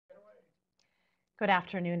Good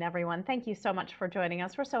afternoon, everyone. Thank you so much for joining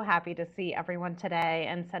us. We're so happy to see everyone today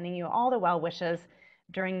and sending you all the well wishes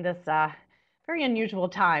during this very unusual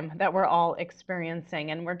time that we're all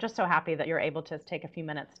experiencing. And we're just so happy that you're able to take a few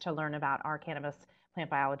minutes to learn about our cannabis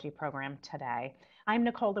plant biology program today. I'm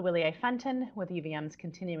Nicole DeWillier-Fenton with UVM's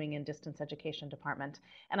Continuing and Distance Education Department,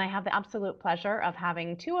 and I have the absolute pleasure of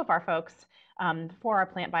having two of our folks for our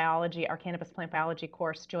plant biology, our cannabis plant biology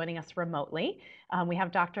course, joining us remotely. We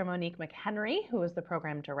have Dr. Monique McHenry, who is the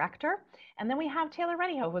program director, and then we have Taylor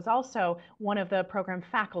Readyhough, who is also one of the program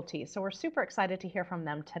faculty. So we're super excited to hear from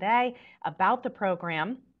them today about the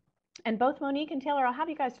program. And both Monique and Taylor, I'll have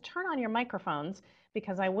you guys turn on your microphones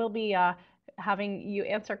because I will be having you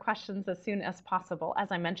answer questions as soon as possible.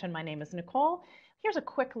 As I mentioned, my name is Nicole. Here's a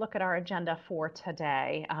quick look at our agenda for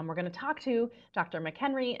today. We're going to talk to Dr.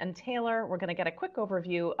 McHenry and Taylor. We're going to get a quick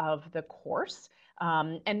overview of the course.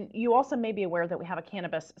 And you also may be aware that we have a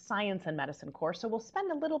cannabis science and medicine course. So we'll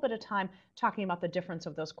spend a little bit of time talking about the difference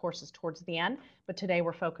of those courses towards the end. But today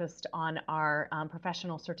we're focused on our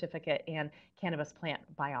professional certificate in cannabis plant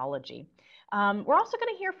biology. We're also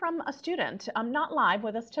going to hear from a student, not live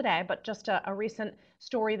with us today, but just a recent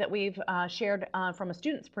story that we've shared from a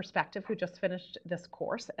student's perspective who just finished this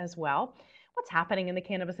course as well. What's happening in the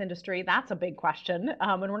cannabis industry? That's a big question,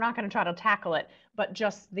 and we're not going to try to tackle it, but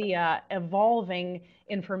just the evolving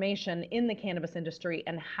information in the cannabis industry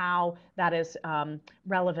and how that is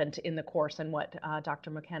relevant in the course and what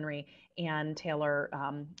Dr. McHenry and Taylor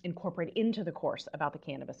incorporate into the course about the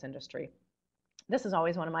cannabis industry. This is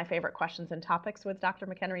always one of my favorite questions and topics with Dr.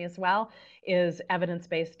 McHenry as well, is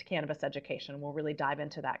evidence-based cannabis education. We'll really dive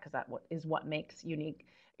into that because that is what makes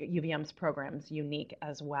UVM's programs unique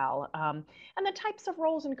as well. And the types of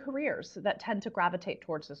roles and careers that tend to gravitate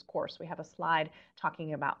towards this course. We have a slide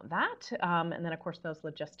talking about that. And then, of course, those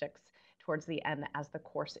logistics towards the end as the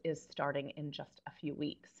course is starting in just a few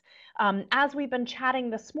weeks. As we've been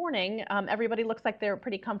chatting this morning, everybody looks like they're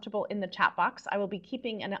pretty comfortable in the chat box. I will be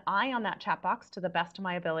keeping an eye on that chat box to the best of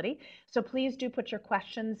my ability. So please do put your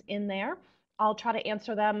questions in there. I'll try to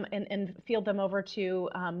answer them and field them over to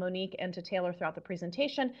Monique and to Taylor throughout the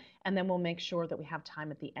presentation, and then we'll make sure that we have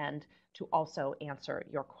time at the end to also answer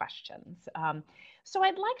your questions. So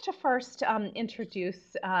I'd like to first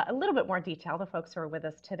introduce a little bit more detail the folks who are with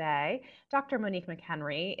us today. Dr. Monique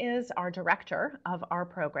McHenry is our director of our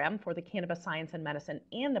program for the Cannabis Science and Medicine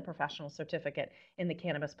and the Professional Certificate in the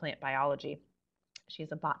Cannabis Plant Biology.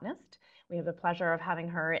 She's a botanist. We have the pleasure of having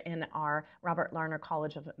her in our Robert Larner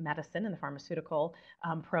College of Medicine in the pharmaceutical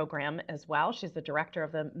program as well. She's the director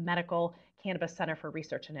of the Medical Cannabis Center for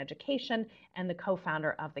Research and Education and the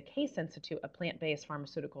co-founder of the Case Institute, a plant-based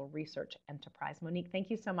pharmaceutical research enterprise. Monique, thank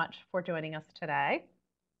you so much for joining us today.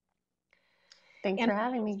 Thanks for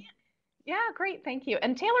having me. Yeah, great. Thank you.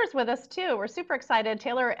 And Taylor's with us too. We're super excited.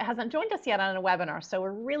 Taylor hasn't joined us yet on a webinar, so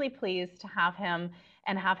we're really pleased to have him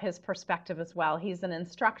and have his perspective as well. He's an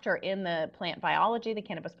instructor in the plant biology, the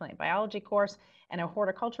cannabis plant biology course, and a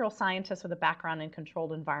horticultural scientist with a background in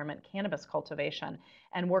controlled environment cannabis cultivation,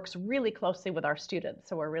 and works really closely with our students.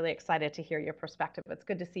 So we're really excited to hear your perspective. It's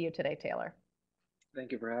good to see you today, Taylor.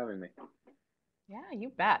 Thank you for having me. Yeah,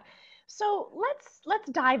 you bet. So let's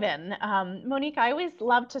dive in. Monique, I always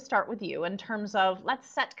love to start with you in terms of let's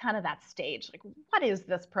set kind of that stage. Like, what is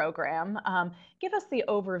this program? Give us the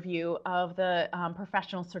overview of the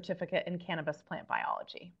professional certificate in cannabis plant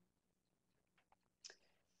biology.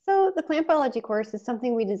 So the plant biology course is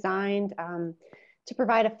something we designed to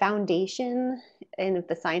provide a foundation in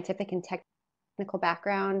the scientific and technical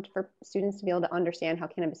background for students to be able to understand how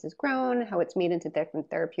cannabis is grown, how it's made into different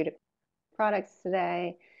therapeutic products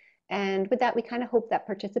today. And with that, we kind of hope that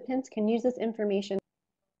participants can use this information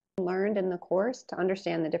learned in the course to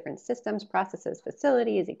understand the different systems, processes,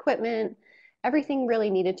 facilities, equipment, everything really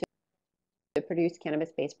needed to produce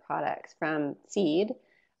cannabis-based products from seed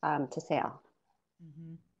to sale.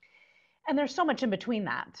 Mm-hmm. And there's so much in between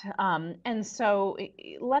that. And so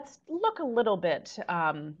let's look a little bit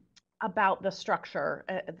about the structure,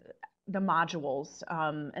 the modules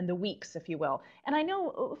and the weeks, if you will. And I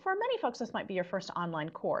know for many folks, this might be your first online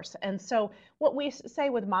course. And so what we say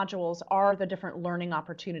with modules are the different learning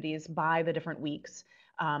opportunities by the different weeks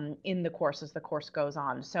in the course as the course goes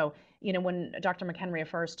on. So, you know, when Dr. McHenry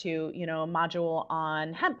refers to, you know, a module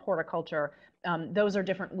on hemp horticulture, those are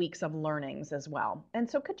different weeks of learnings as well. And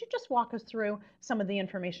so could you just walk us through some of the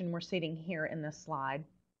information we're seeing here in this slide?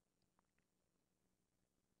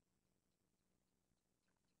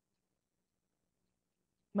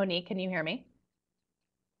 Monique, can you hear me?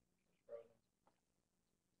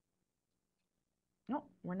 No,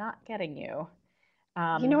 we're not getting you.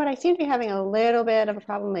 You know what? I seem to be having a little bit of a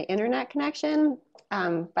problem with my internet connection.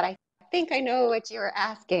 but I think I know what you're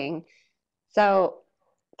asking. So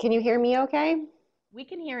can you hear me okay? We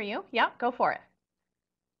can hear you. Yep, go for it.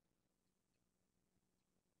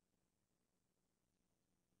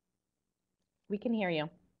 We can hear you.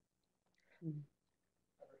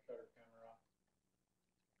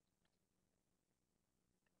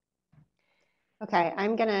 Okay,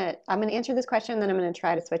 I'm gonna answer this question, then I'm gonna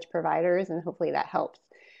try to switch providers, and hopefully that helps.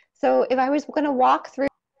 So if I was gonna walk through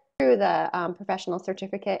the professional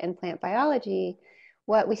certificate in plant biology,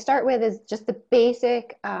 what we start with is just the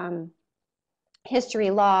basic history,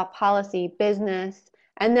 law, policy, business,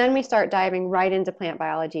 and then we start diving right into plant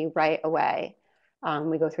biology right away.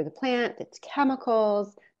 We go through the plant, its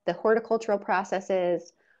chemicals, the horticultural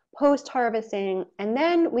processes, post-harvesting, and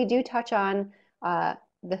then we do touch on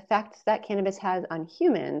the effects that cannabis has on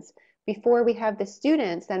humans before we have the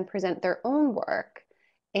students then present their own work.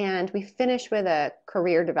 And we finish with a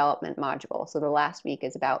career development module. So the last week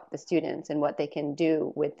is about the students and what they can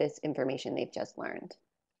do with this information they've just learned.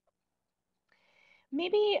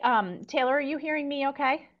 Maybe, Taylor, are you hearing me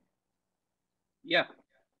okay? Yeah.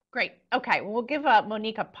 Great. Okay, we'll give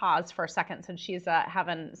Monique a pause for a second since she's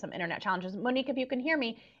having some internet challenges. Monique, if you can hear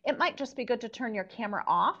me, it might just be good to turn your camera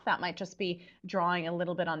off. That might just be drawing a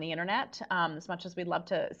little bit on the internet. As much as we'd love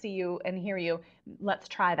to see you and hear you, let's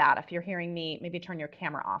try that. If you're hearing me, maybe turn your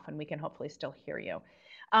camera off and we can hopefully still hear you.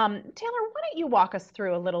 Taylor, why don't you walk us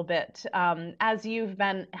through a little bit as you've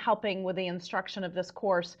been helping with the instruction of this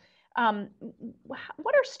course.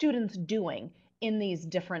 What are students doing in these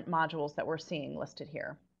different modules that we're seeing listed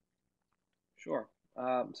here? Sure.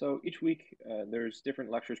 So each week there's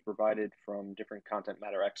different lectures provided from different content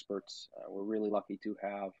matter experts. We're really lucky to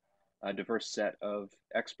have a diverse set of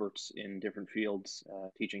experts in different fields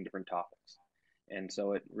teaching different topics. And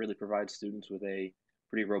so it really provides students with a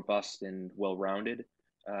pretty robust and well-rounded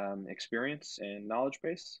experience and knowledge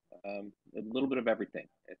base. A little bit of everything.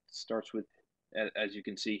 It starts with, as you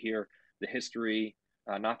can see here, the history,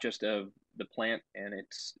 not just of the plant and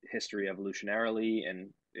its history evolutionarily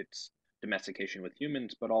and its domestication with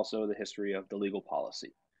humans, but also the history of the legal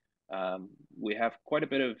policy. We have quite a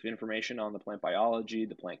bit of information on the plant biology,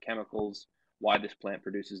 the plant chemicals, why this plant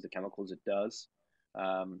produces the chemicals it does.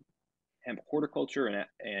 Hemp horticulture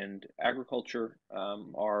and agriculture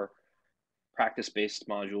are practice-based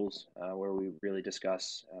modules where we really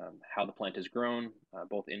discuss how the plant is grown,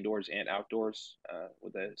 both indoors and outdoors,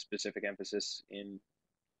 with a specific emphasis in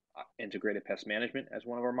integrated pest management as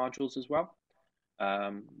one of our modules as well.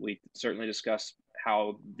 We certainly discuss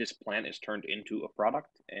how this plant is turned into a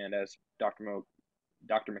product, and as Dr.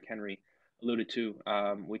 McHenry alluded to,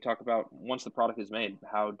 we talk about once the product is made,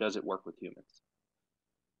 how does it work with humans?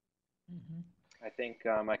 I think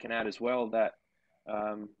I can add as well that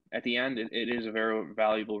at the end, it is a very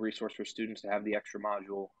valuable resource for students to have the extra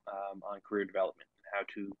module on career development, how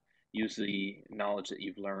to use the knowledge that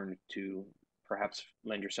you've learned to perhaps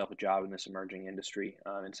lend yourself a job in this emerging industry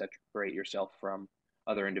and separate yourself from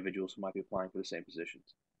other individuals who might be applying for the same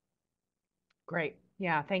positions. Great.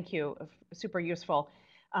 Yeah, thank you. Super useful.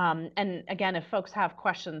 And again, if folks have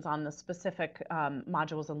questions on the specific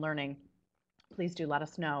modules and learning, please do let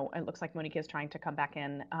us know. It looks like Monique is trying to come back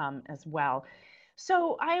in as well.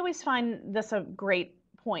 So I always find this a great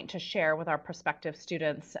point to share with our prospective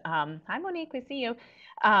students. Hi, Monique, we see you.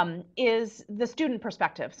 Is the student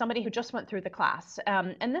perspective, somebody who just went through the class.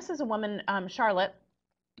 And this is a woman, Charlotte.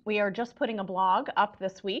 We are just putting a blog up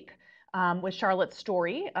this week with Charlotte's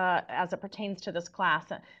story as it pertains to this class.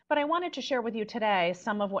 But I wanted to share with you today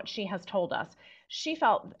some of what she has told us. She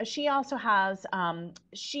felt she also has,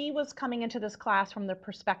 she was coming into this class from the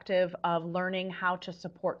perspective of learning how to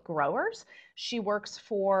support growers. She works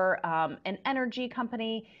for an energy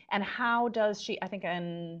company, and how does she, I think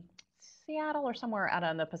in Seattle or somewhere out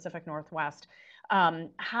in the Pacific Northwest,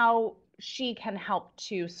 how she can help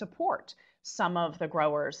to support some of the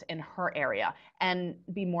growers in her area and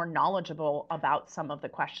be more knowledgeable about some of the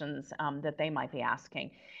questions that they might be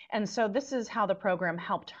asking. And so this is how the program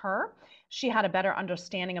helped her. She had a better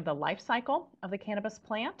understanding of the life cycle of the cannabis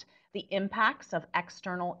plant, the impacts of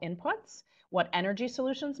external inputs, what energy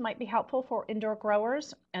solutions might be helpful for indoor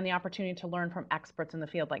growers, and the opportunity to learn from experts in the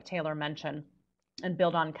field like Taylor mentioned, and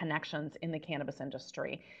build on connections in the cannabis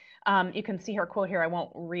industry. You can see her quote here. I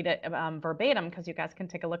won't read it verbatim because you guys can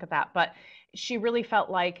take a look at that. But she really felt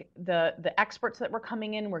like the experts that were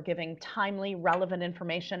coming in were giving timely, relevant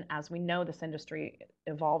information. As we know, this industry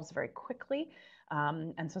evolves very quickly.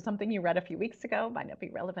 And so something you read a few weeks ago might not be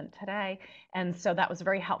relevant today. And so that was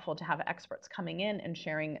very helpful to have experts coming in and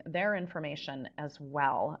sharing their information as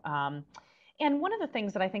well. And one of the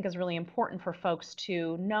things that I think is really important for folks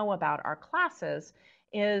to know about our classes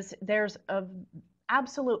is there's a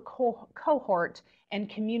absolute cohort and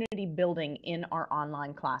community building in our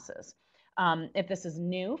online classes. If this is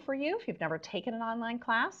new for you, if you've never taken an online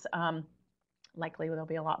class, likely there'll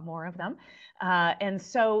be a lot more of them. And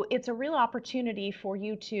so it's a real opportunity for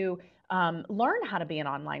you to learn how to be an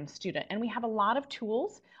online student. And we have a lot of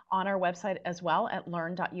tools on our website as well at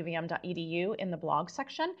learn.uvm.edu in the blog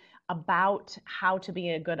section about how to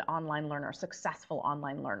be a good online learner, successful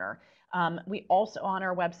online learner. We also on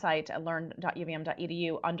our website at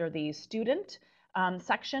learn.uvm.edu under the student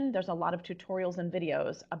section, there's a lot of tutorials and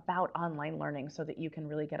videos about online learning so that you can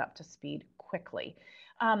really get up to speed quickly.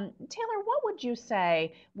 Taylor, what would you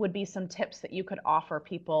say would be some tips that you could offer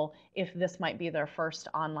people if this might be their first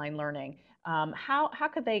online learning? How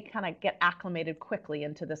could they kind of get acclimated quickly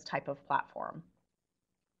into this type of platform?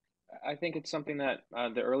 I think it's something that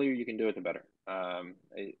the earlier you can do it, the better.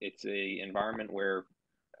 It's a environment where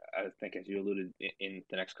I think, as you alluded, in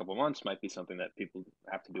the next couple of months might be something that people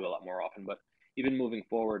have to do a lot more often. But even moving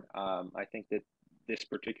forward, I think that this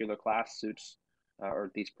particular class suits,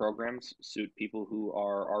 or these programs suit people who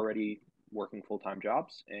are already working full-time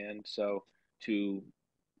jobs. And so to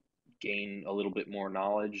gain a little bit more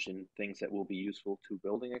knowledge and things that will be useful to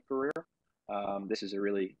building a career, this is a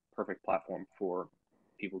really perfect platform for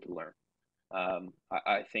people to learn.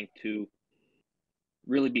 I think to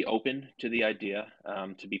really be open to the idea,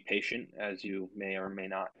 to be patient as you may or may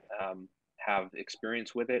not have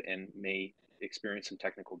experience with it and may experience some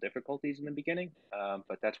technical difficulties in the beginning,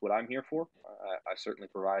 but that's what I'm here for. I certainly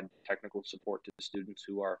provide technical support to the students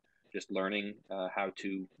who are just learning how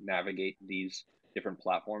to navigate these different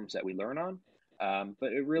platforms that we learn on.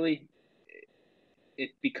 But it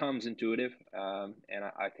becomes intuitive, and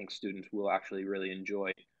I think students will actually really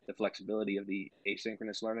enjoy the flexibility of the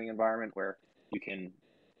asynchronous learning environment where you can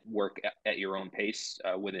work at your own pace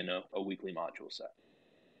within a weekly module set.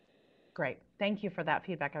 Great. Thank you for that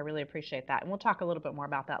feedback. I really appreciate that. And we'll talk a little bit more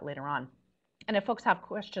about that later on. And if folks have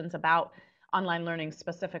questions about online learning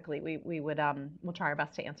specifically, we'll try our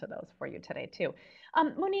best to answer those for you today too.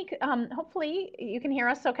 Monique, hopefully you can hear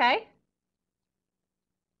us okay.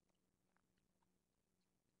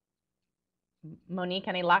 Monique,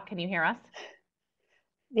 any luck? Can you hear us?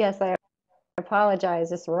 Yes, I apologize.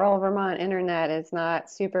 This rural Vermont internet is not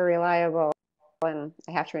super reliable, and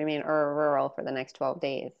I have to remain rural for the next 12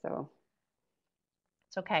 days. So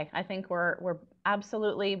it's okay. I think we're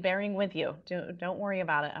absolutely bearing with you. Don't worry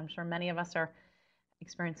about it. I'm sure many of us are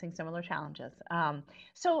experiencing similar challenges.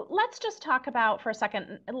 So let's just talk about for a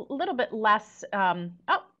second a little bit less. Oh,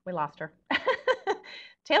 we lost her.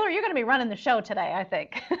 Taylor, you're going to be running the show today, I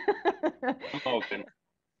think. I'm open.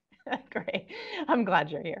 Great. I'm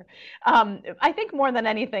glad you're here. I think more than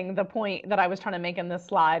anything, the point that I was trying to make in this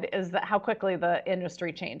slide is that how quickly the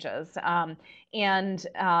industry changes. And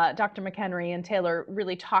Dr. McHenry and Taylor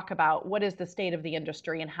really talk about what is the state of the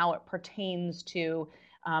industry and how it pertains to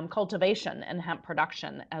cultivation and hemp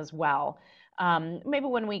production as well. Maybe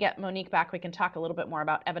when we get Monique back, we can talk a little bit more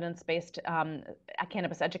about evidence-based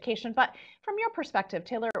cannabis education. But from your perspective,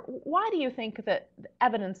 Taylor, why do you think that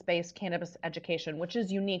evidence-based cannabis education, which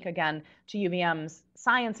is unique, again, to UVM's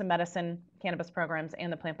science and medicine cannabis programs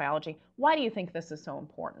and the plant biology, why do you think this is so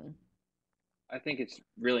important? I think it's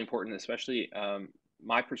really important, especially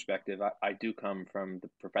my perspective. I do come from the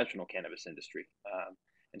professional cannabis industry.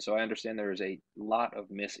 And so I understand there is a lot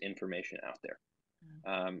of misinformation out there.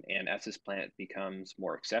 And as this plant becomes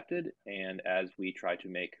more accepted, and as we try to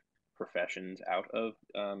make professions out of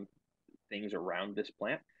things around this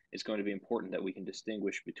plant, it's going to be important that we can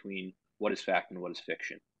distinguish between what is fact and what is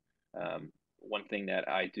fiction. One thing that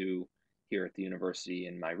I do here at the university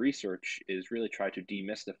in my research is really try to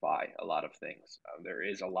demystify a lot of things. There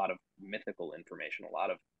is a lot of mythical information, a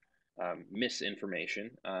lot of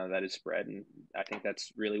misinformation that is spread, and I think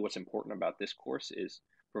that's really what's important about this course is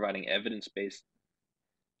providing evidence-based,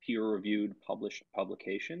 peer-reviewed, published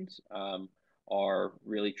publications are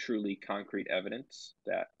really truly concrete evidence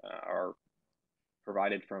that are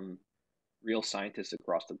provided from real scientists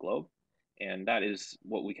across the globe, and that is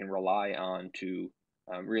what we can rely on to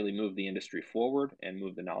really move the industry forward and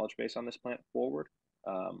move the knowledge base on this plant forward.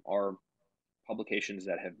 Are publications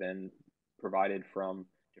that have been provided from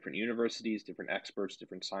different universities, different experts,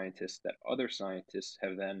 different scientists that other scientists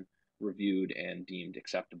have then reviewed and deemed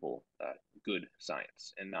acceptable, good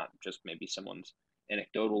science, and not just maybe someone's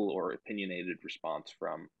anecdotal or opinionated response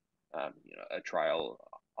from a trial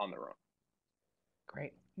on their own.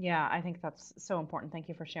 Great. Yeah, I think that's so important. Thank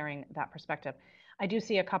you for sharing that perspective. I do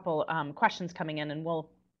see a couple questions coming in, and we'll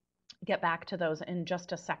get back to those in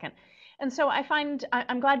just a second. And so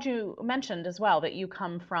I'm glad you mentioned as well that you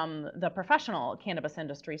come from the professional cannabis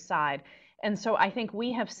industry side. And so I think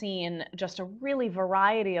we have seen just a really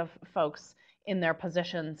variety of folks in their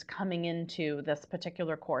positions coming into this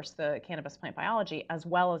particular course, the Cannabis Plant Biology, as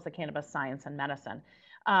well as the Cannabis Science and Medicine.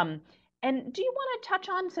 Um, and do you want to touch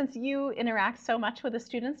on, since you interact so much with the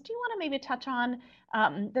students, do you want to maybe touch on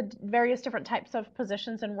the various different types of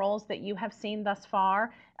positions and roles that you have seen thus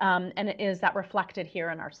far? And is that reflected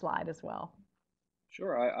here in our slide as well?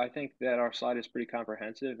 Sure, I think that our slide is pretty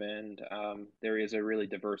comprehensive, and there is a really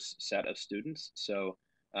diverse set of students. So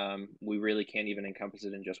we really can't even encompass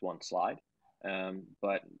it in just one slide.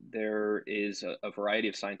 But there is a variety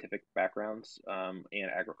of scientific backgrounds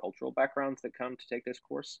and agricultural backgrounds that come to take this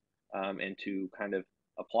course and to kind of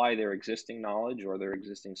apply their existing knowledge or their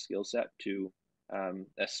existing skill set to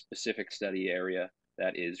a specific study area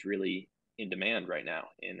that is really in demand right now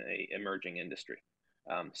in a emerging industry.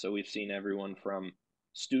 So we've seen everyone from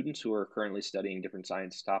students who are currently studying different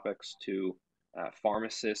science topics to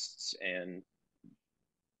pharmacists and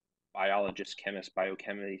biologists, chemists,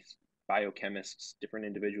 biochemists, different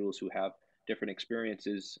individuals who have different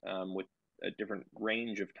experiences with a different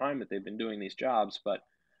range of time that they've been doing these jobs, but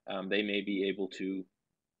they may be able to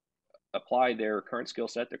apply their current skill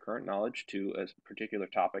set, their current knowledge to a particular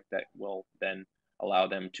topic that will then allow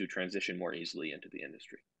them to transition more easily into the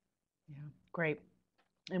industry. Yeah, great.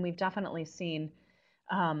 And we've definitely seen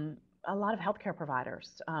a lot of healthcare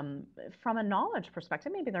providers from a knowledge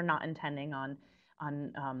perspective. Maybe they're not intending on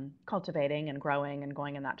cultivating and growing and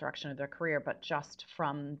going in that direction of their career, but just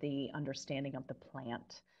from the understanding of the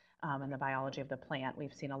plant and the biology of the plant,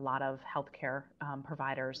 we've seen a lot of healthcare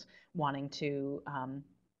providers wanting to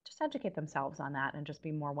just educate themselves on that and just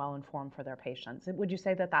be more well informed for their patients. Would you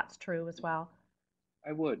say that that's true as well?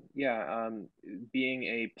 I would, yeah. Being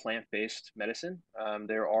a plant-based medicine,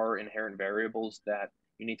 there are inherent variables that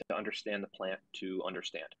you need to understand the plant to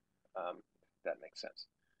understand, if that makes sense.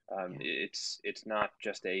 Yeah. It's not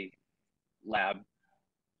just a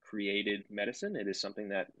lab-created medicine. It is something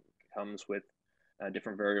that comes with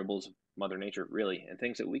different variables of Mother Nature, really, and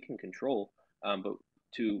things that we can control. But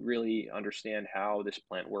to really understand how this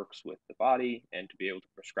plant works with the body and to be able to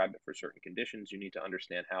prescribe it for certain conditions, you need to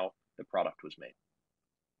understand how the product was made.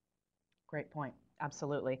 Great point.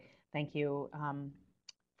 Absolutely. Thank you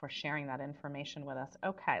for sharing that information with us.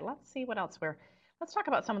 Okay, let's see what else let's talk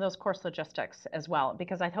about some of those course logistics as well,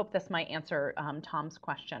 because I hope this might answer Tom's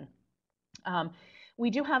question. We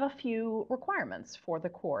do have a few requirements for the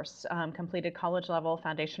course. Completed college level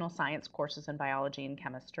foundational science courses in biology and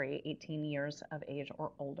chemistry, 18 years of age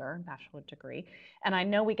or older, bachelor degree. And I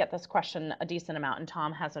know we get this question a decent amount, and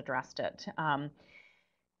Tom has addressed it.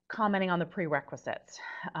 Commenting on the prerequisites.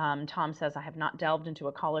 Tom says, I have not delved into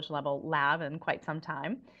a college level lab in quite some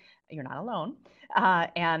time. You're not alone.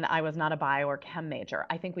 And I was not a bio or chem major.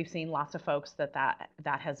 I think we've seen lots of folks that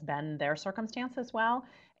has been their circumstance as well.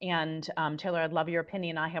 And Taylor, I'd love your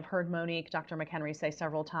opinion. I have heard Monique, Dr. McHenry say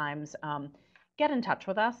several times, get in touch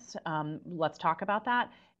with us. Let's talk about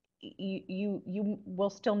that. You will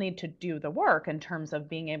still need to do the work in terms of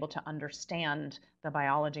being able to understand the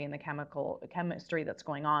biology and the chemistry that's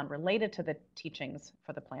going on related to the teachings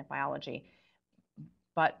for the plant biology,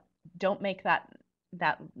 but don't make that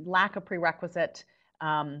lack of prerequisite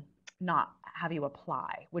not have you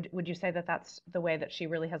apply. Would you say that that's the way that she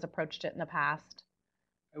really has approached it in the past?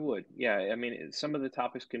 I would, yeah. I mean, some of the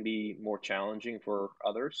topics can be more challenging for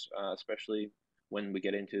others, especially when we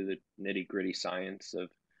get into the nitty-gritty science of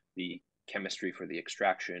the chemistry for the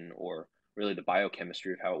extraction or really the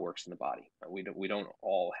biochemistry of how it works in the body. We don't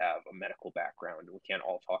all have a medical background, and we can't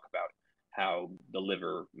all talk about how the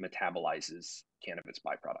liver metabolizes cannabis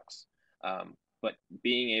byproducts. But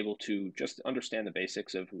being able to just understand the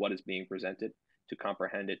basics of what is being presented, to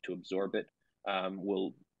comprehend it, to absorb it,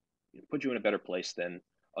 will put you in a better place than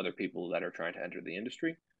other people that are trying to enter the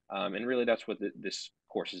industry. And really, that's what this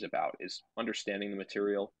course is about: is understanding the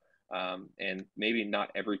material. And maybe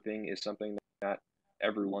not everything is something that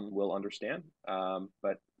everyone will understand,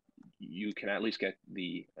 but you can at least get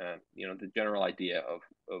the the general idea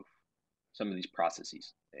of some of these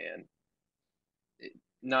processes. And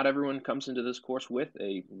not everyone comes into this course with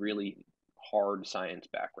a really hard science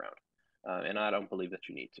background, and I don't believe that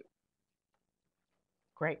you need to.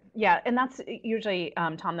 Great. Yeah, and that's usually,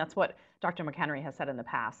 Tom, that's what Dr. McHenry has said in the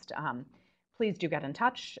past. Please do get in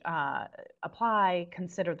touch, apply,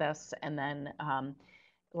 consider this, and then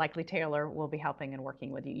likely Taylor will be helping and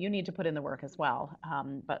working with you. You need to put in the work as well,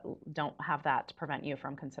 but don't have that prevent you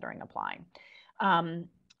from considering applying.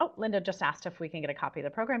 Oh, Linda just asked if we can get a copy of the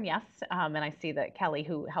program. Yes, and I see that Kelly,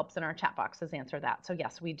 who helps in our chat box, has answered that. So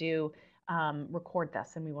yes, we do record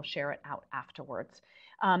this and we will share it out afterwards.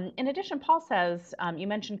 In addition, Paul says, you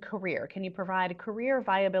mentioned career. Can you provide a career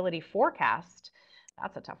viability forecast?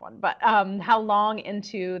 That's a tough one, but how long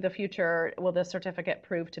into the future will this certificate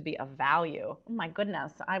prove to be of value? Oh my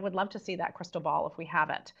goodness, I would love to see that crystal ball if we have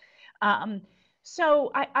it.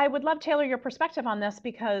 So I would love, Taylor, your perspective on this,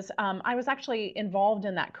 because I was actually involved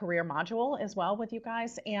in that career module as well with you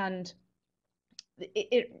guys, and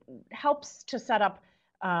it helps to set up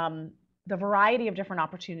the variety of different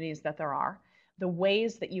opportunities that there are, the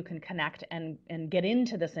ways that you can connect and get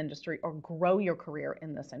into this industry or grow your career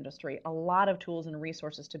in this industry. A lot of tools and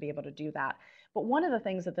resources to be able to do that. But one of the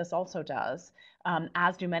things that this also does,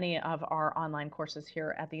 as do many of our online courses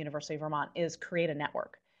here at the University of Vermont, is create a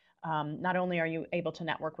network. Not only are you able to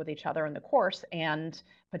network with each other in the course and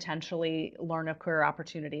potentially learn of career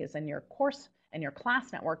opportunities in your course and your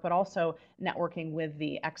class network, but also networking with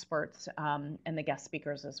the experts and the guest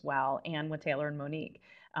speakers as well, and with Taylor and Monique,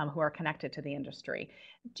 who are connected to the industry.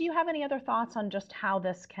 Do you have any other thoughts on just how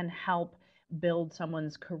this can help build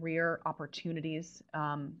someone's career opportunities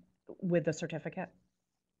with the certificate?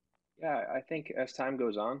 Yeah, I think as time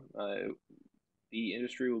goes on, the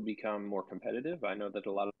industry will become more competitive. I know that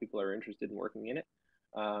a lot of people are interested in working in it.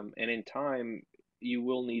 And in time, you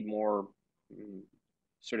will need more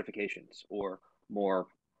certifications or more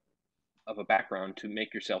of a background to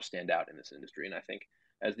make yourself stand out in this industry. And I think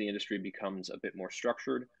as the industry becomes a bit more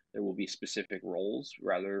structured, there will be specific roles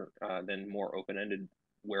rather than more open-ended,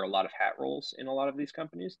 wear a lot of hat roles in a lot of these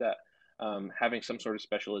companies, that having some sort of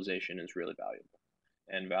specialization is really valuable.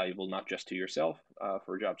 And valuable not just to yourself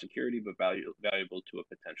for job security, but valuable to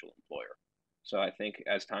a potential employer. So I think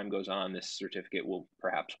as time goes on, this certificate will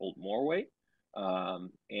perhaps hold more weight.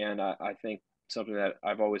 And I think something that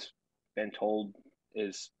I've always been told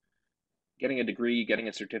is getting a degree, getting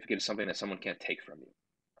a certificate is something that someone can't take from you.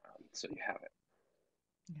 So you have it.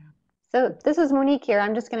 Yeah. So this is Monique here.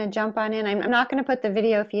 I'm just going to jump on in. I'm not going to put the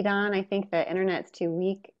video feed on. I think the internet's too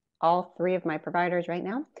weak, all three of my providers right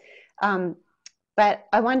now. But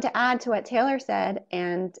I wanted to add to what Taylor said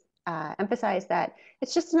and emphasize that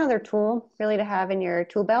it's just another tool really to have in your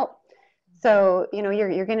tool belt. So, you know,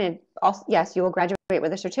 you're going to also, yes, you will graduate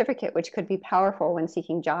with a certificate, which could be powerful when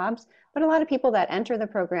seeking jobs. But a lot of people that enter the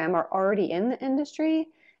program are already in the industry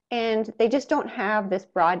and they just don't have this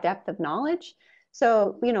broad depth of knowledge.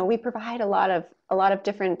 So, you know, we provide a lot of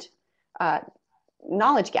different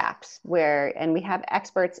knowledge gaps and we have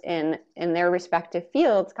experts in their respective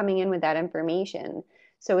fields coming in with that information.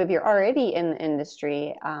 So if you're already in the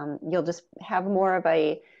industry, you'll just have more of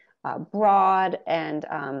a broad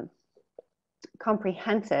and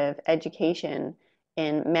comprehensive education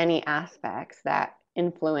in many aspects that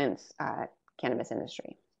influence cannabis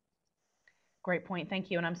industry. Great point.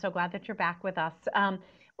 Thank you. And I'm so glad that you're back with us.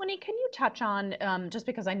 Monique, can you touch on, just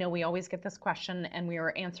because I know we always get this question and we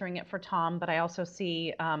were answering it for Tom, but I also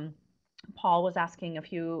see Paul was asking a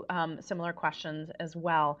few similar questions as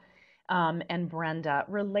well, and Brenda,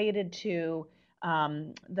 related to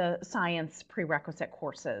the science prerequisite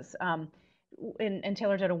courses. And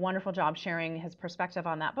Taylor did a wonderful job sharing his perspective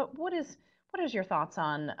on that. But what is your thoughts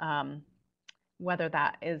on whether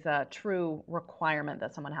that is a true requirement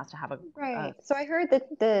that someone has to have a right? So I heard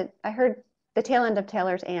the tail end of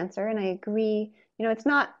Taylor's answer, and I agree. You know, it's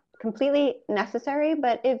not completely necessary,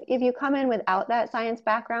 but if you come in without that science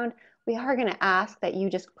background, we are going to ask that you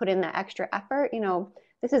just put in the extra effort. You know,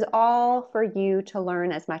 this is all for you to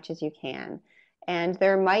learn as much as you can, and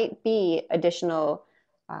there might be additional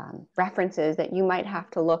references that you might have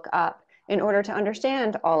to look up in order to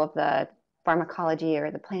understand all of the pharmacology or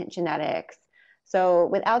the plant genetics. So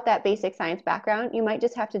without that basic science background, you might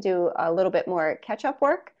just have to do a little bit more catch-up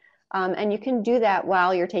work. And you can do that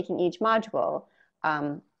while you're taking each module.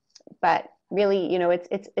 But really, you know,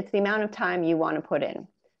 it's the amount of time you want to put in.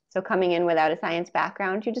 So coming in without a science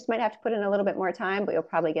background, you just might have to put in a little bit more time, but you'll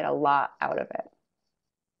probably get a lot out of it.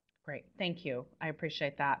 Great. Thank you. I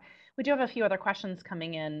appreciate that. We do have a few other questions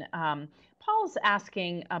coming in. Paul's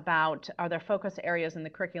asking about, are there focus areas in the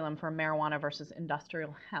curriculum for marijuana versus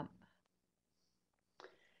industrial hemp?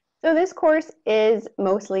 So this course is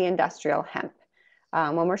mostly industrial hemp.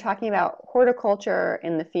 When we're talking about horticulture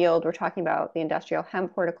in the field, we're talking about the industrial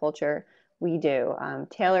hemp horticulture we do.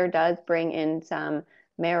 Taylor does bring in some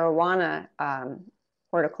marijuana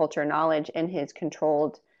horticulture knowledge in his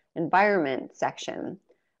controlled environment section.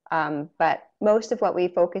 But most of what we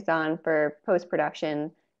focus on for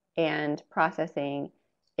post-production and processing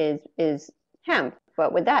is hemp.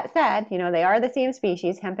 But with that said, you know, they are the same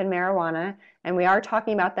species, hemp and marijuana, and we are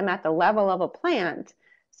talking about them at the level of a plant.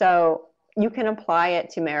 So you can apply it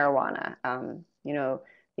to marijuana. You know,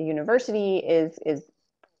 The university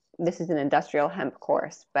this is an industrial hemp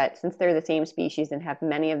course, but since they're the same species and have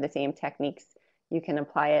many of the same techniques, you can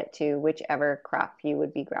apply it to whichever crop you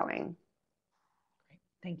would be growing. Great,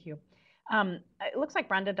 thank you. It looks like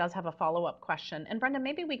Brenda does have a follow-up question. And Brenda,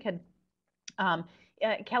 maybe we could,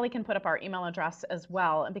 Kelly can put up our email address as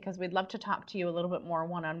well, because we'd love to talk to you a little bit more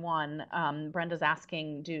one-on-one. Brenda's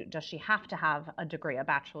asking, does she have to have a degree, a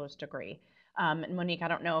bachelor's degree? And Monique, I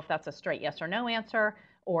don't know if that's a straight yes or no answer,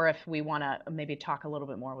 or if we want to maybe talk a little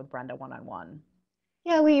bit more with Brenda one-on-one.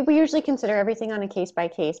 Yeah, we usually consider everything on a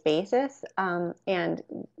case-by-case basis. And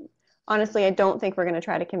honestly, I don't think we're going to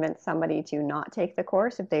try to convince somebody to not take the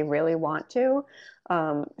course if they really want to.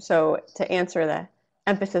 So to answer the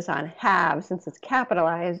emphasis on have, since it's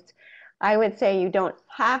capitalized, I would say you don't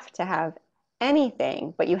have to have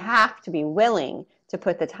anything, but you have to be willing to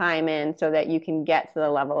put the time in so that you can get to the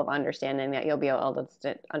level of understanding that you'll be able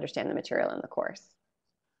to understand the material in the course.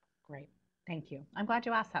 Great, thank you. I'm glad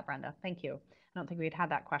you asked that, Brenda. Thank you. I don't think we'd had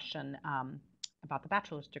that question about the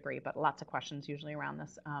bachelor's degree, but lots of questions usually around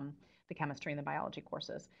this, the chemistry and the biology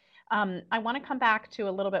courses. I want to come back to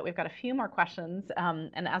a little bit. We've got a few more questions,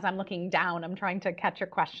 and as I'm looking down, I'm trying to catch your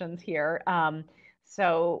questions here.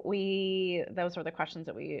 So those are the questions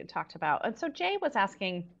that we talked about. And so Jay was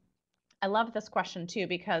asking, I love this question too,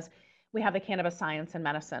 because we have the Cannabis Science and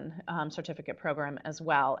Medicine certificate program as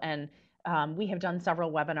well. And we have done several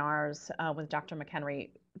webinars with Dr.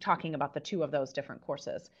 McHenry talking about the two of those different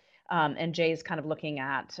courses. And Jay's kind of looking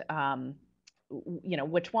at,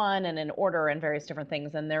 which one and in order and various different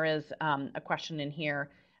things. And there is a question in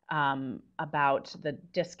here about the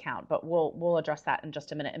discount, but we'll address that in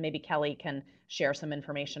just a minute. And maybe Kelly can share some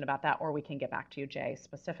information about that, or we can get back to you, Jay,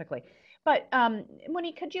 specifically. But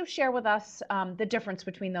Monique, could you share with us the difference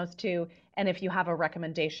between those two, and if you have a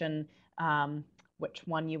recommendation, which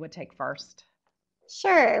one you would take first?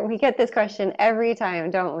 Sure. We get this question every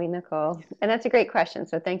time, don't we, Nicole? And that's a great question,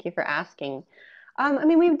 so thank you for asking.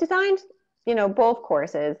 We've designed, both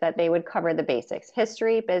courses that they would cover the basics: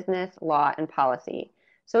 history, business, law, and policy.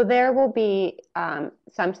 So there will be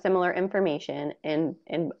some similar information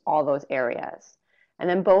in all those areas. And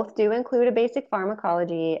then both do include a basic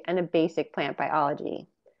pharmacology and a basic plant biology.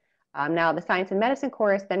 Now, the science and medicine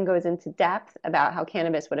course then goes into depth about how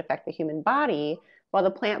cannabis would affect the human body, while the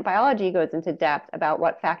plant biology goes into depth about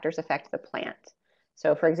what factors affect the plant.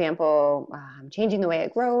 So, for example, changing the way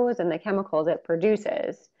it grows and the chemicals it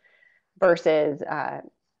produces, versus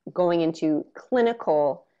going into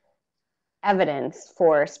clinical evidence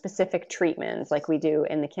for specific treatments like we do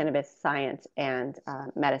in the cannabis science and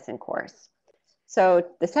medicine course. So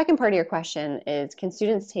the second part of your question is, can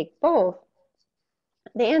students take both?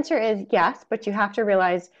 The answer is yes, but you have to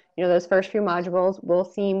realize, those first few modules will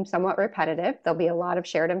seem somewhat repetitive. There'll be a lot of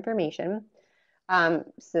shared information. So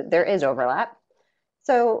there is overlap.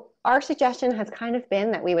 So our suggestion has kind of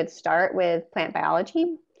been that we would start with plant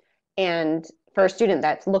biology, and for a student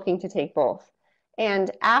that's looking to take both.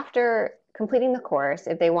 And after completing the course,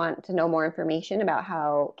 if they want to know more information about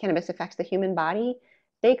how cannabis affects the human body,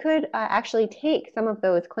 they could actually take some of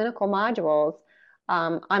those clinical modules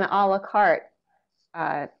on an a la carte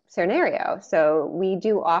scenario. So we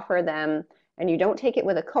do offer them, and you don't take it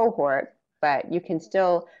with a cohort, but you can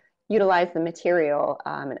still utilize the material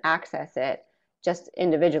and access it just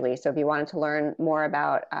individually. So if you wanted to learn more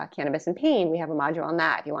about cannabis and pain, we have a module on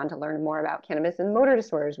that. If you wanted to learn more about cannabis and motor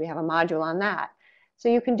disorders, we have a module on that. So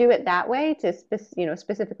you can do it that way to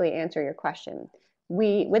specifically answer your question.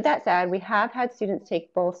 With that said, we have had students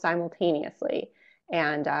take both simultaneously,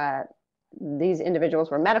 and these individuals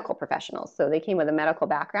were medical professionals. So they came with a medical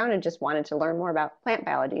background and just wanted to learn more about plant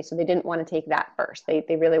biology. So they didn't want to take that first. They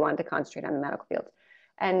really wanted to concentrate on the medical field.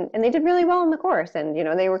 And they did really well in the course. And,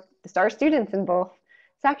 they were the star students in both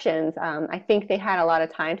sections. I think they had a lot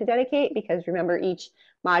of time to dedicate because, remember, each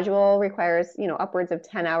module requires, upwards of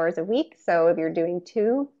 10 hours a week. So if you're doing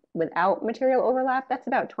two without material overlap, that's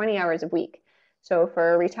about 20 hours a week. So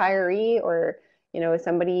for a retiree or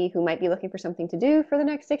somebody who might be looking for something to do for the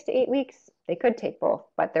next 6 to 8 weeks, they could take both,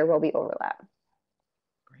 but there will be overlap.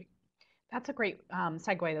 Great. That's a great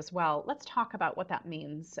segue as well. Let's talk about what that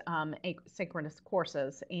means, asynchronous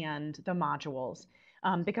courses and the modules,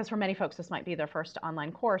 because for many folks, this might be their first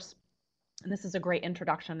online course, and this is a great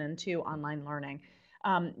introduction into online learning.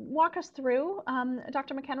 Walk us through,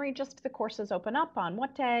 Dr. McHenry, just the courses open up on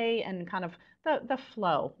what day and kind of the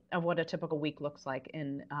flow of what a typical week looks like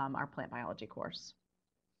in our plant biology course.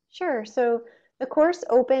 Sure. So the course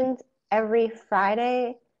opens every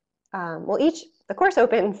Friday. The course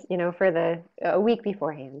opens, for a week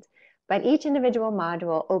beforehand, but each individual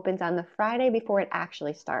module opens on the Friday before it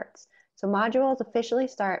actually starts. So modules officially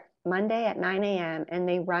start Monday at 9 a.m. and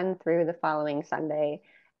they run through the following Sunday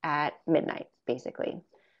at midnight, basically.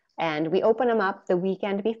 And we open them up the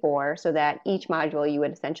weekend before so that each module you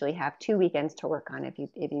would essentially have 2 weekends to work on if you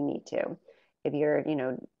need to, if you're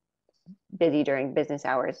busy during business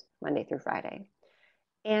hours, Monday through Friday.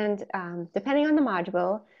 And depending on the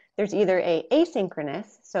module, there's either a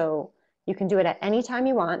asynchronous, so you can do it at any time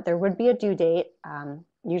you want. There would be a due date.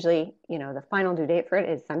 Usually, the final due date for it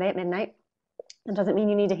is Sunday at midnight. It doesn't mean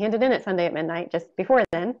you need to hand it in at Sunday at midnight, just before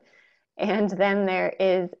then. And then there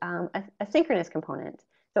is a synchronous component.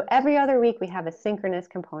 So every other week we have a synchronous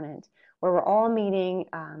component where we're all meeting,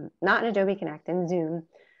 not in Adobe Connect, in Zoom,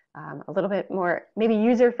 a little bit more maybe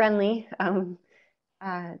user-friendly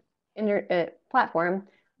platform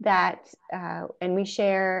that, and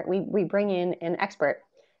we bring in an expert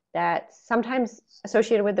that's sometimes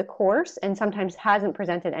associated with the course and sometimes hasn't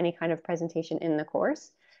presented any kind of presentation in the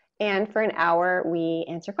course. And for an hour, we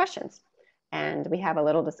answer questions and we have a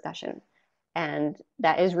little discussion. And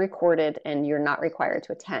that is recorded and you're not required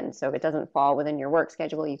to attend. So if it doesn't fall within your work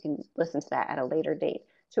schedule, you can listen to that at a later date.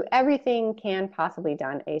 So everything can possibly be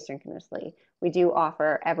done asynchronously. We do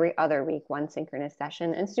offer every other week one synchronous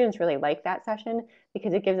session, and students really like that session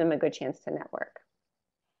because it gives them a good chance to network.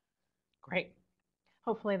 Great.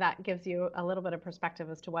 Hopefully that gives you a little bit of perspective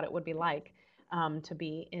as to what it would be like to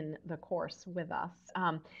be in the course with us.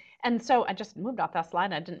 And so I just moved off that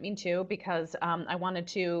slide. I didn't mean to, because I wanted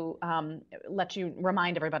to let you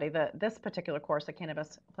remind everybody that this particular course, the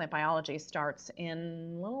Cannabis Plant Biology, starts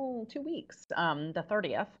in 2 weeks, the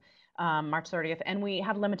 30th, March 30th, and we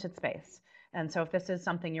have limited space. And so if this is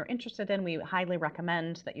something you're interested in, we highly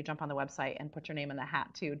recommend that you jump on the website and put your name in the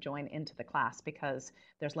hat to join into the class, because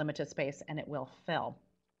there's limited space and it will fill.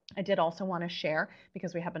 I did also want to share,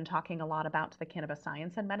 because we have been talking a lot about the cannabis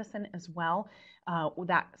science and medicine as well.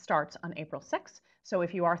 That starts on April 6th. So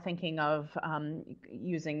if you are thinking of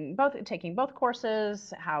taking both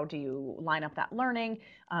courses, how do you line up that learning?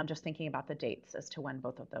 Just thinking about the dates as to when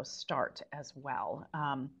both of those start as well.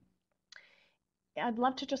 I'd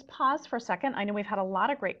love to just pause for a second. I know we've had a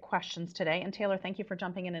lot of great questions today, and Taylor, thank you for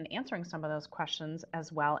jumping in and answering some of those questions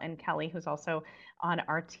as well, and Kelly, who's also on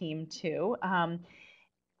our team too.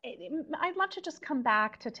 I'd love to just come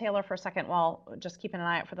back to Taylor for a second while just keeping an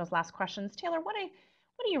eye out for those last questions. Taylor, what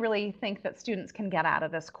do you really think that students can get out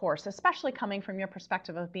of this course, especially coming from your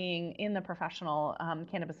perspective of being in the professional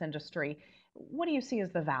cannabis industry? What do you see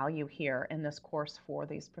as the value here in this course for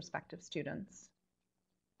these prospective students?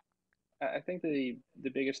 I think the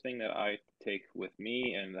biggest thing that I take with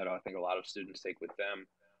me, and that I think a lot of students take with them,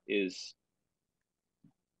 is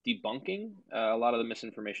debunking a lot of the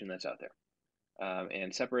misinformation that's out there.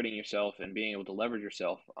 And separating yourself and being able to leverage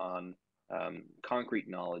yourself on concrete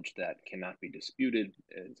knowledge that cannot be disputed,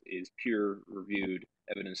 is pure, reviewed,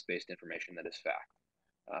 evidence-based information that is fact,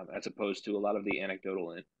 as opposed to a lot of the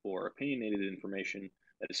anecdotal or opinionated information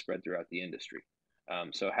that is spread throughout the industry.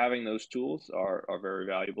 So having those tools are very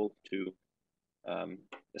valuable to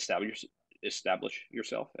establish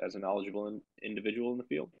yourself as a knowledgeable individual in the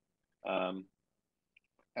field.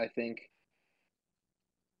 I think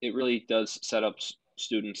it really does set up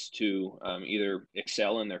students to either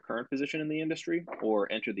excel in their current position in the industry or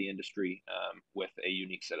enter the industry with a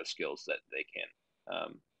unique set of skills that they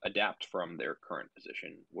can adapt from their current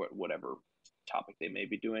position, whatever topic they may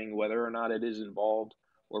be doing, whether or not it is involved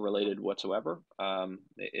or related whatsoever.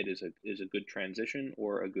 It is a good transition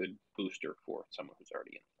or a good booster for someone who's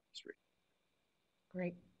already in the industry.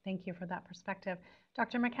 Great. Thank you for that perspective.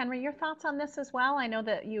 Dr. McHenry, your thoughts on this as well? I know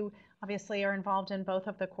that you obviously are involved in both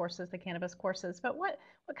of the courses, the cannabis courses, but what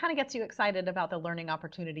kind of gets you excited about the learning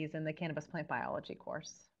opportunities in the Cannabis Plant Biology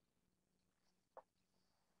course?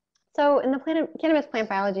 So in the Cannabis Plant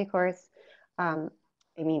Biology course,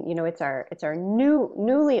 it's our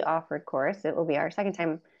newly offered course. It will be our second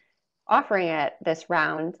time offering it this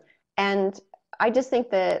round. And I just think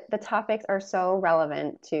that the topics are so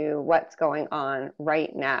relevant to what's going on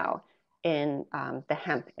right now in the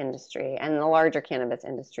hemp industry and the larger cannabis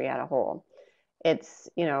industry as a whole. It's,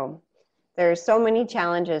 there's so many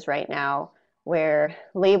challenges right now where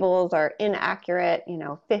labels are inaccurate,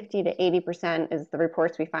 50 to 80% is the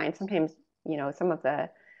reports we find. Sometimes, some of the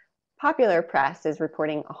popular press is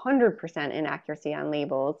reporting 100% inaccuracy on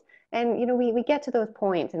labels. And, we get to those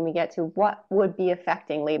points and we get to what would be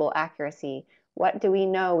affecting label accuracy. What do we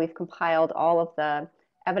know? We've compiled all of the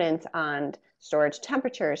evidence on storage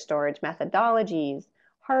temperatures, storage methodologies,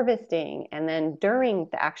 harvesting, and then during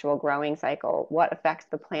the actual growing cycle, what affects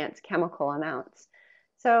the plant's chemical amounts.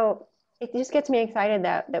 So it just gets me excited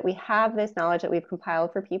that we have this knowledge that we've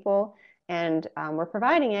compiled for people, and we're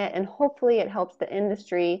providing it, and hopefully it helps the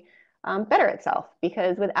industry better itself,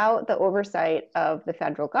 because without the oversight of the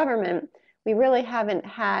federal government, we really haven't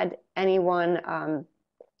had anyone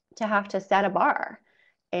to have to set a bar.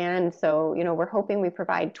 And so, we're hoping we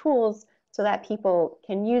provide tools so that people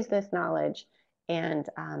can use this knowledge and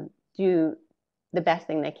do the best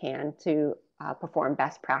thing they can to perform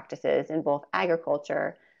best practices in both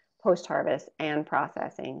agriculture, post-harvest, and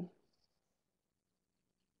processing.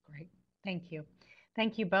 Great. Thank you.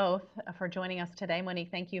 Thank you both for joining us today.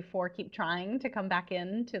 Monique, thank you for keep trying to come back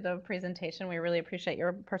into the presentation. We really appreciate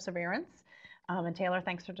your perseverance. And Taylor,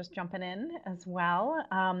 thanks for just jumping in as well.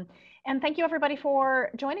 And thank you everybody for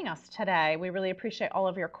joining us today. We really appreciate all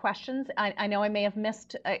of your questions. I know I may have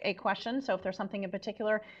missed a question, so if there's something in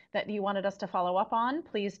particular that you wanted us to follow up on,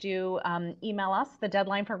 please do email us. The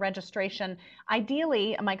deadline for registration,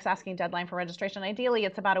 ideally, Mike's asking deadline for registration, ideally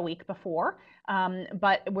it's about a week before,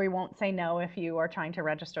 but we won't say no if you are trying to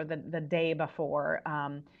register the day before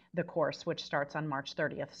the course, which starts on March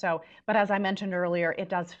 30th. So, but as I mentioned earlier, it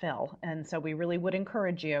does fill. And so we really would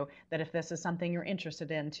encourage you that if this is something you're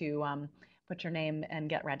interested in, to put your name and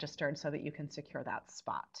get registered so that you can secure that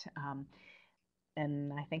spot.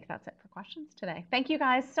 And I think that's it for questions today. Thank you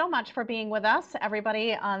guys so much for being with us,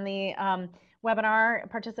 everybody on the webinar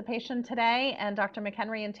participation today. And Dr.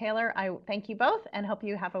 McHenry and Taylor, I thank you both and hope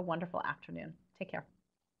you have a wonderful afternoon. Take care.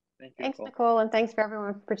 Thank you, Thanks, Nicole, and thanks for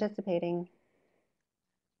everyone for participating.